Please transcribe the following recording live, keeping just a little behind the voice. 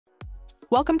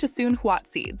Welcome to Huat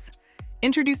seeds.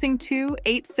 Introducing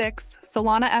 286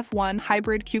 Solana F1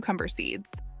 hybrid cucumber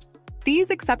seeds. These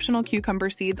exceptional cucumber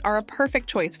seeds are a perfect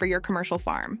choice for your commercial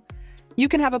farm. You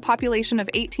can have a population of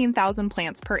 18,000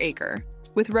 plants per acre,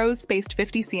 with rows spaced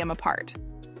 50 cm apart.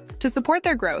 To support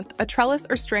their growth, a trellis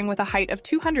or string with a height of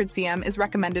 200 cm is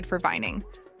recommended for vining.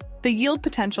 The yield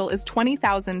potential is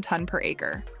 20,000 ton per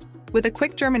acre. With a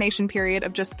quick germination period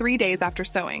of just 3 days after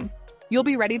sowing, you'll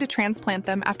be ready to transplant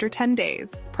them after 10 days,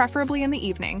 preferably in the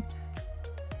evening.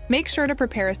 Make sure to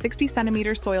prepare a 60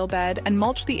 centimeter soil bed and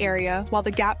mulch the area while the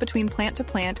gap between plant to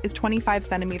plant is 25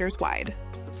 centimeters wide.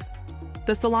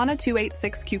 The Solana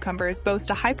 286 cucumbers boast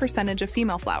a high percentage of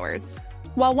female flowers,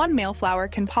 while one male flower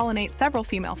can pollinate several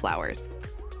female flowers.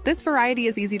 This variety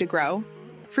is easy to grow.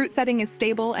 Fruit setting is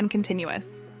stable and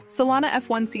continuous. Solana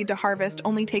F1 seed to harvest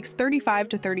only takes 35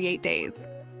 to 38 days.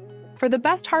 For the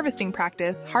best harvesting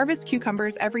practice, harvest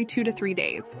cucumbers every 2 to 3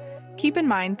 days. Keep in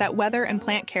mind that weather and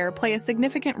plant care play a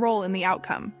significant role in the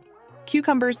outcome.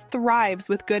 Cucumbers thrives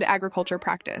with good agriculture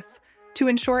practice to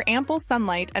ensure ample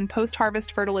sunlight and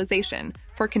post-harvest fertilization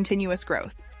for continuous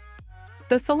growth.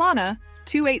 The Solana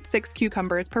 286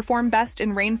 cucumbers perform best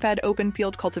in rain-fed open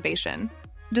field cultivation,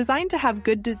 designed to have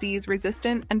good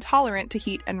disease-resistant and tolerant to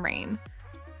heat and rain.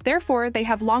 Therefore, they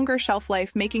have longer shelf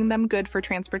life, making them good for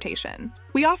transportation.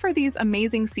 We offer these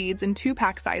amazing seeds in 2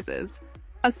 pack sizes,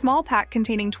 a small pack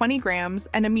containing 20 grams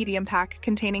and a medium pack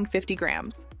containing 50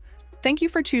 grams. Thank you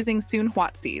for choosing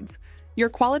Huat seeds, your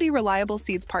quality, reliable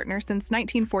seeds partner since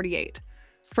 1948.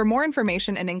 For more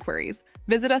information and inquiries,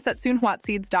 visit us at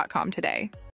huatseeds.com today.